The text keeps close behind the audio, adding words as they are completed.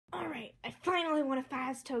really want a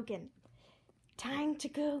FazToken. Time to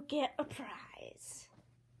go get a prize.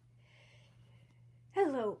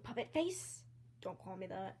 Hello, puppet face. Don't call me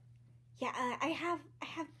that. Yeah, I have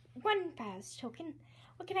one FazToken.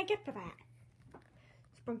 What can I get for that?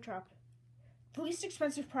 Springtrap. The least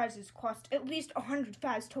expensive prizes cost at least 100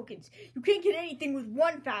 FazTokens. You can't get anything with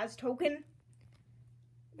one FazToken.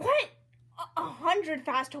 What? 100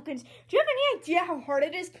 FazTokens? Do you have any idea how hard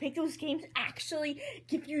it is to make those games actually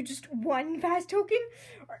give you just one FazToken?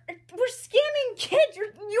 We're scamming kids.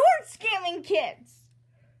 You're scamming kids.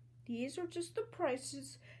 These are just the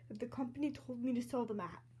prices that the company told me to sell them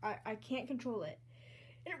at. I can't control it.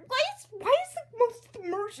 And why does most of the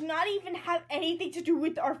merch not even have anything to do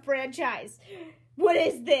with our franchise? What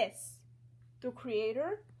is this? The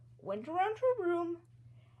creator went around her room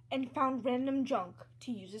and found random junk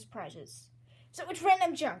to use as prizes. So it's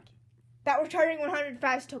random junk that we're charging 100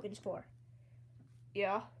 FazTokens for.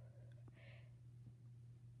 Yeah.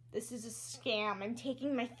 This is a scam. I'm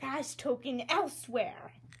taking my FazToken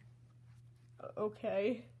elsewhere.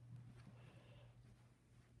 Okay.